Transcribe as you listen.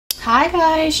Hi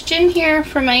guys, Jen here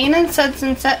from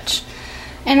Suds-N-Such,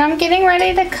 and I'm getting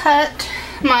ready to cut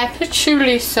my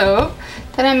patchouli soap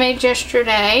that I made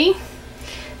yesterday.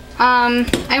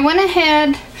 I went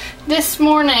ahead this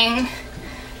morning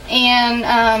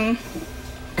and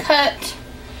cut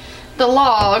the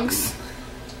logs,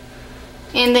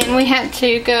 and then we had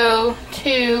to go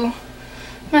to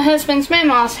my husband's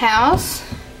mama's house,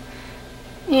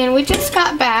 and we just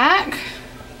got back.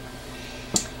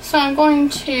 So I'm going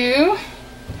to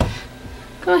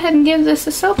go ahead and give this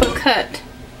a soap cut.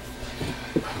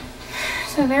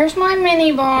 So there's my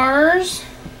mini bars.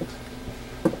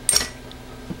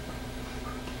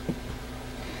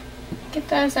 Get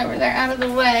those over there out of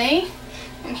the way.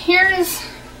 And here's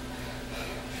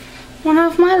one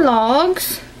of my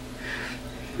logs.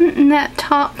 Isn't that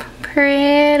top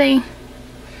pretty?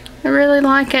 I really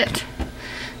like it.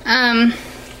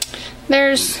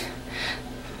 There's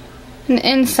an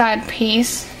inside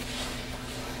piece.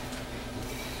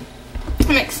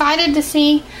 I'm excited to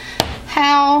see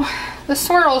how the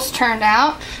swirls turned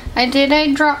out. I did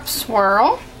a drop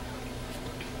swirl.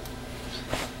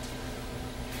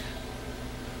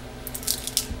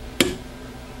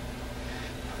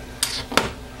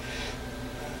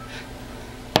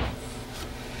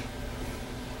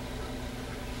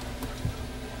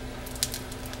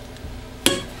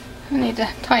 I need to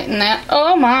tighten that.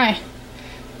 Oh my!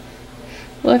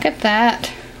 Look at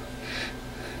that.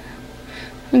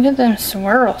 Look at them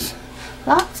swirls.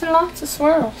 Lots and lots of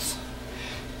swirls.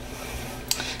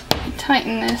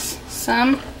 Tighten this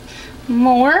some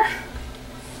more.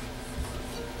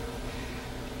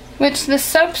 Which the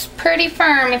soap's pretty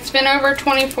firm. It's been over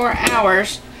 24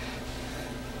 hours.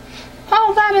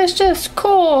 Oh, that is just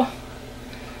cool.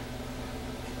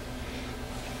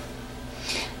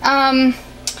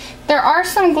 There are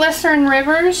some glycerin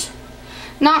rivers.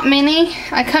 Not many.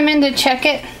 I come in to check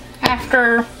it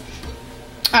after,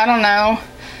 I don't know,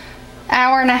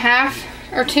 hour and a half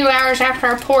or 2 hours after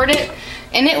I poured it,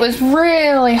 and it was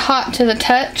really hot to the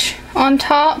touch on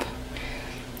top.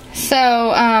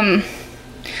 So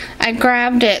I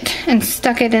grabbed it and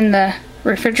stuck it in the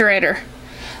refrigerator.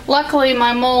 Luckily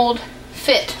my mold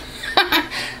fit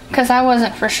because I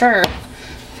wasn't for sure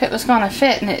if it was gonna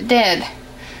fit, and it did.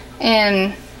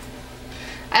 And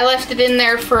I left it in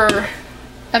there for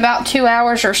about 2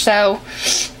 hours or so,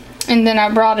 and then I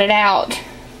brought it out.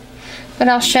 But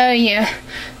I'll show you.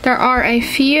 There are a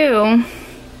few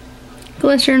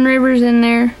glycerin rivers in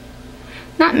there.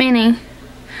 Not many.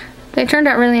 They turned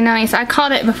out really nice. I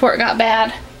caught it before it got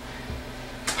bad.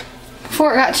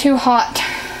 Before it got too hot.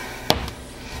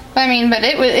 But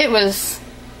it was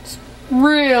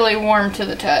really warm to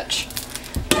the touch.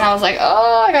 And I was like,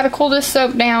 oh, I gotta cool this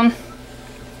soap down.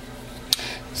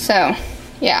 So,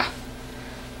 yeah.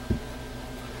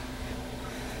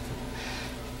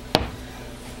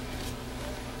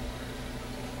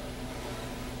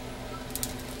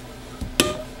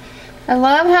 I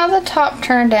love how the top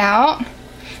turned out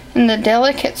and the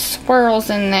delicate swirls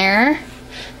in there.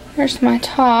 There's my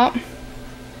top.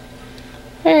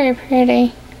 Very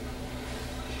pretty.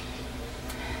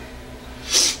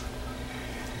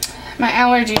 My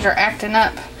allergies are acting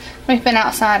up. We've been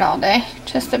outside all day,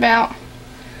 just about.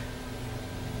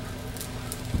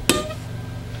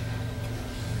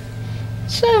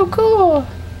 So cool.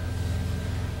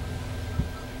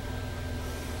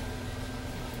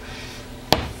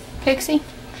 Pixie,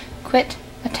 quit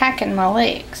attacking my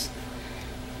legs.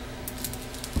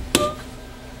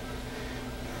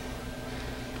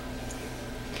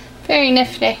 Very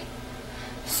nifty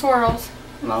swirls.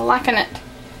 I'm liking it.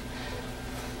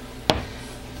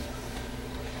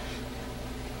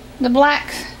 The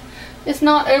black is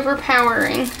not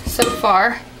overpowering so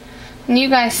far. And you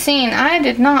guys seen, I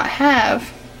did not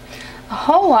have a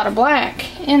whole lot of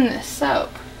black in this soap.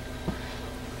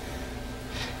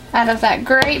 Out of that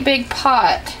great big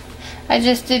pot, I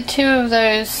just did 2 of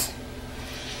those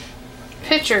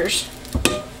pitchers.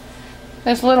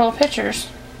 Those little pitchers.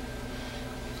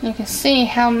 You can see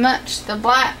how much the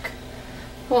black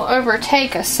will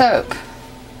overtake a soap.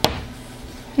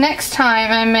 Next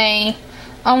time I may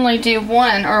only do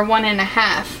 1 or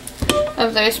 1.5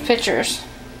 of those pitchers.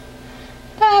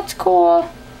 That's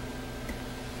cool.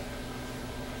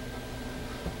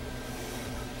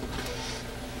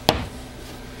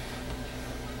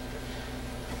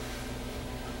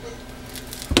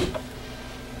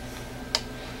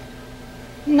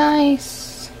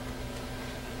 Nice.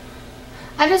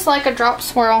 I just like a drop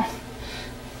swirl.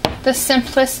 The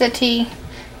simplicity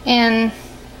and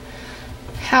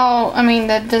how,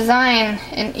 the design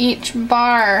in each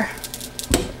bar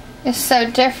is so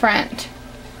different.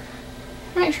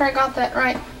 Make sure I got that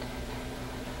right.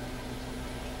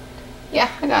 Yeah,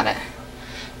 I got it.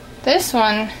 This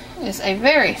one is a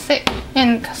very thick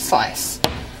end slice.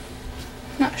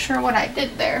 Not sure what I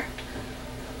did there.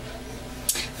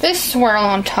 This swirl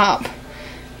on top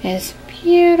is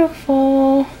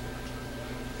beautiful.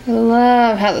 I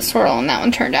love how the swirl on that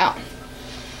one turned out.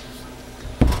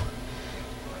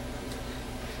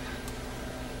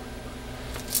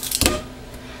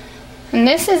 And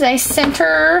this is a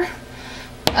center,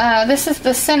 this is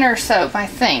the center soap, I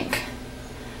think,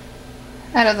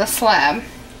 out of the slab.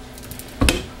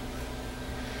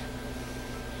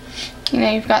 You know,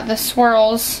 you've got the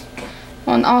swirls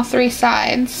on all three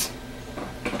sides.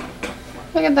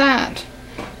 Look at that.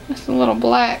 Just a little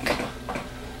black.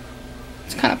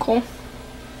 It's kind of cool.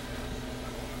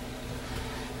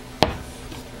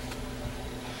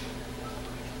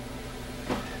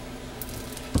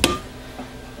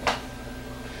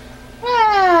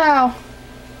 Wow.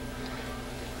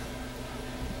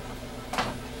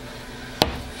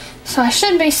 So I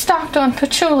should be stocked on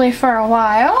patchouli for a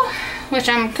while, which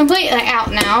I'm completely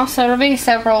out now, so it'll be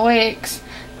several weeks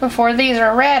before these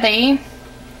are ready.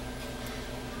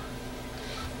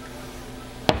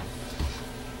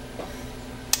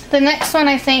 The next one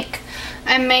I think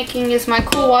I'm making is my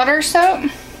cool water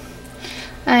soap.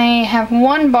 I have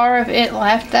 1 bar of it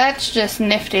left. That's just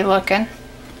nifty looking.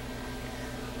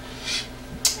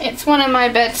 It's one of my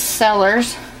best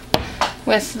sellers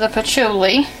with the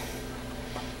patchouli.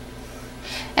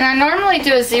 And I normally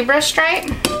do a zebra stripe,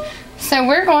 so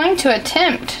we're going to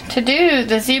attempt to do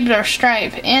the zebra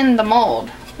stripe in the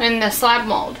mold, in the slab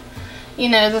mold. You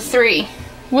know, the 3.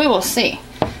 We will see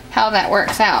how that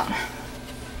works out.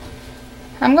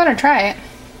 I'm going to try it.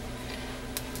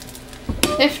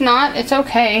 If not, it's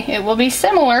okay. It will be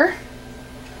similar.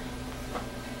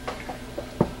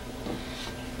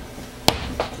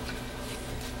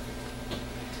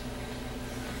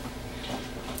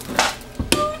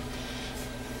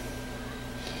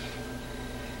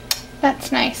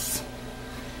 That's nice.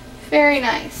 Very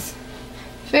nice.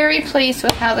 Very pleased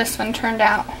with how this one turned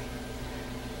out.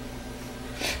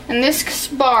 And this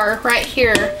bar right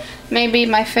here may be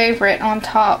my favorite on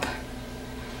top.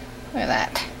 Look at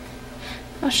that.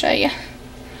 I'll show you.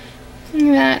 Look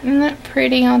at that. Isn't that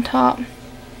pretty on top?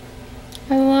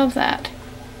 I love that.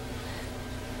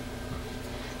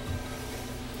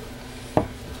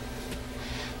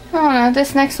 Oh no,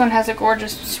 this next one has a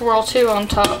gorgeous swirl too on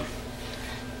top.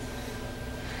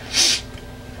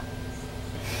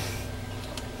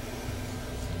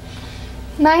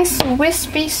 Nice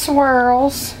wispy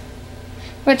swirls,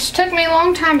 which took me a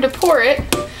long time to pour it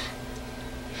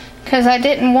because I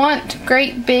didn't want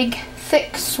great big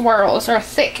thick swirls or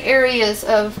thick areas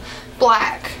of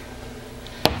black.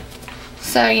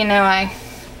 So, you know, I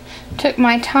took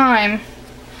my time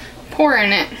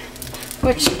pouring it,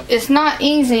 which is not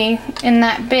easy in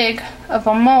that big of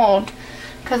a mold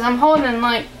because I'm holding,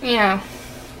 like, you know,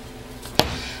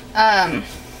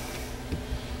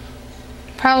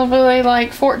 probably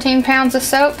like 14 pounds of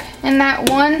soap in that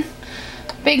one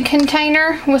big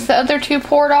container with the other 2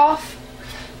 poured off.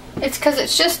 It's because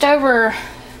it's just over,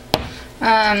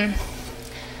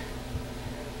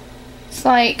 it's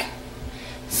like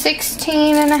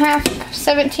 16 and a half,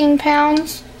 17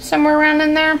 pounds, somewhere around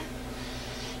in there.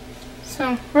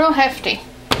 So, real hefty.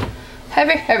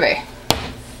 Heavy, heavy.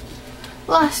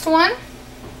 Last one.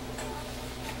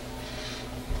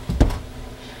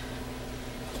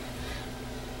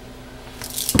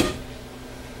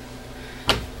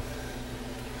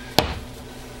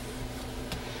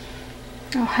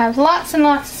 I'll have lots and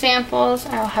lots of samples.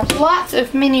 I'll have lots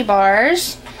of mini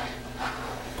bars.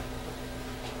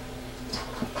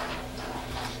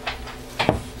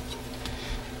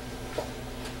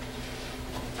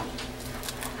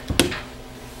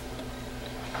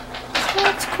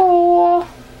 That's cool.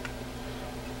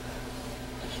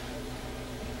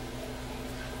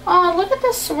 Oh, look at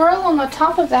the swirl on the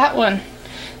top of that one.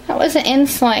 That was an end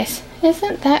slice.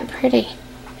 Isn't that pretty?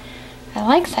 I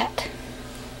like that.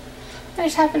 I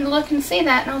just happened to look and see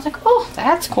that and I was like, oh,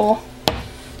 that's cool.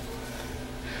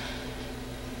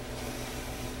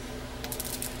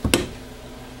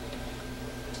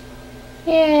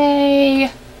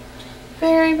 Yay.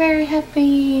 Very, very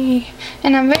happy.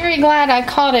 And I'm very glad I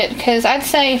caught it because I'd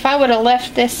say if I would have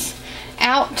left this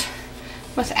out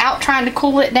without trying to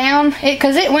cool it down,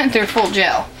 because it went through full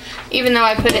gel, even though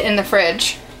I put it in the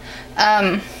fridge.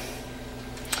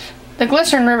 The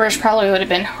glycerin rivers probably would have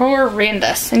been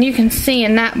horrendous. And you can see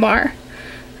in that bar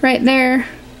right there,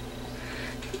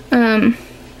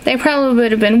 they probably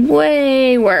would have been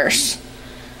way worse.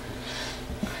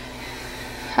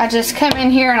 I just come in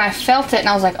here and I felt it and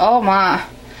I was like, oh my.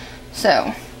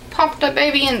 So, pop the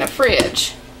baby in the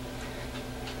fridge.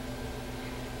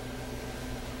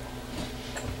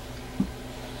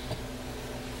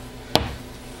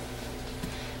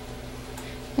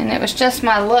 And it was just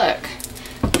my luck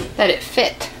that it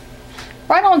fit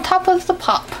right on top of the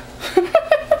pop.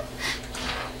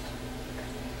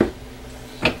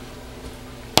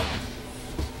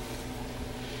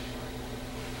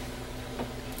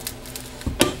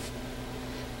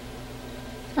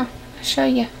 Oh, I'll show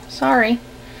you. Sorry.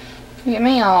 You get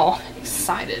me all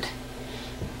excited.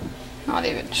 Not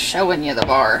even showing you the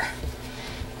bar.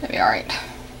 That'll be alright.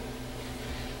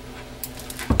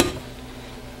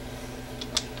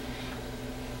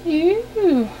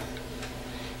 Ooh.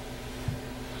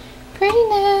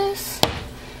 Prettiness.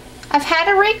 I've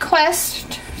had a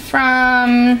request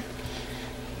from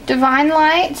Divinely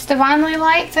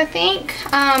Lights, I think.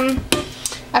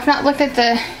 I've not looked at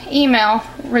the email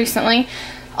recently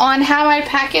on how I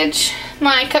package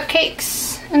my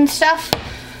cupcakes and stuff.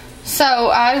 So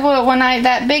I will, when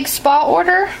that big spa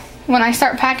order, when I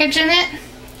start packaging it,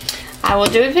 I will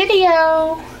do a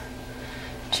video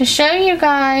to show you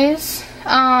guys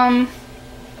how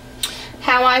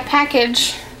I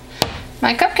package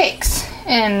my cupcakes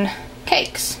and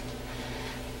cakes.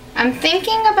 I'm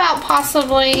thinking about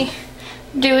possibly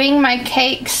doing my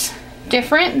cakes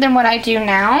different than what I do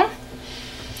now.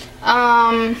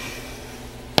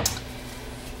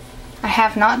 I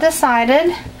have not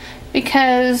decided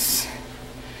because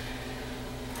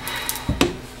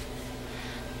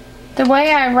the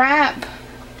way I wrap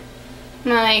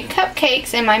my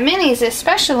cupcakes and my minis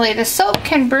especially, the soap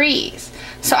can breathe.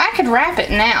 So I could wrap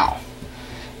it now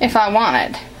if I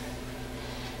wanted.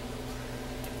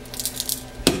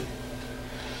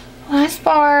 Last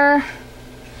bar.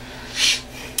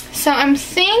 So I'm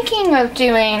thinking of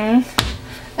doing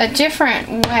a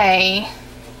different way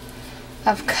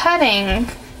of cutting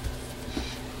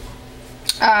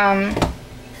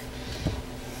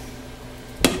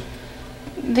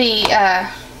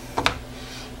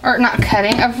or not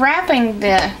cutting, of wrapping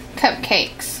the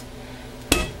cupcakes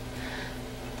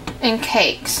and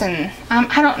cakes, and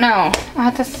I don't know.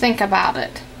 I'll have to think about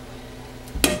it.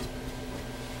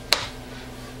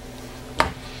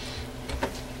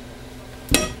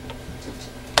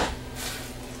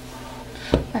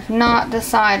 I've not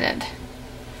decided.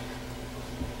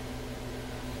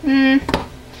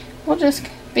 We'll just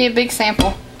be a big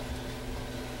sample.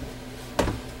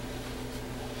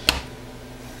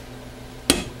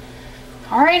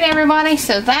 Alright everybody,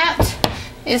 so that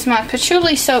is my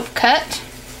patchouli soap cut.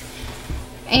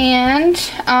 And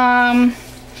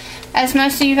as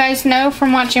most of you guys know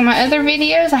from watching my other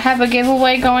videos, I have a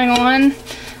giveaway going on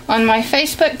my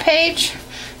Facebook page.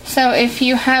 So if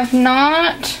you have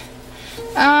not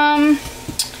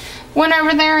went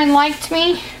over there and liked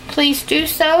me, please do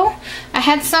so. I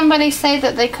had somebody say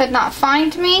that they could not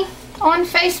find me on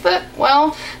Facebook.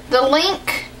 Well, the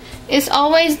link is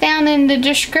always down in the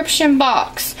description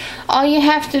box. All you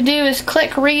have to do is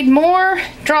click read more,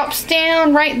 drops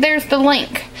down, right there's the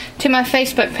link to my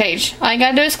Facebook page. All you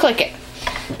gotta do is click it.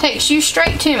 Takes you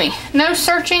straight to me. No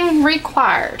searching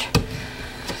required.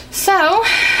 So,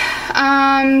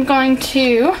 I'm going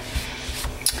to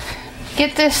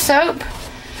get this soap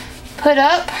put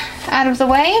up out of the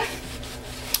way,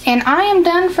 and I am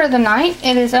done for the night.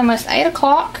 It is almost 8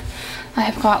 o'clock. I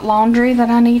have got laundry that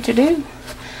I need to do.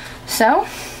 So,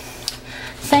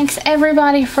 thanks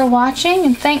everybody for watching,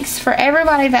 and thanks for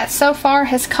everybody that so far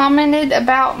has commented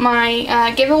about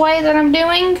my giveaway that I'm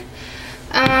doing,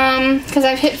 because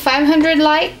I've hit 500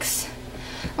 likes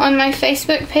on my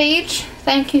Facebook page.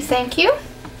 Thank you, thank you.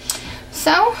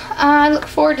 So, I look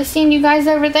forward to seeing you guys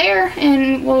over there,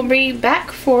 and we'll be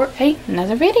back for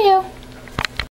another video.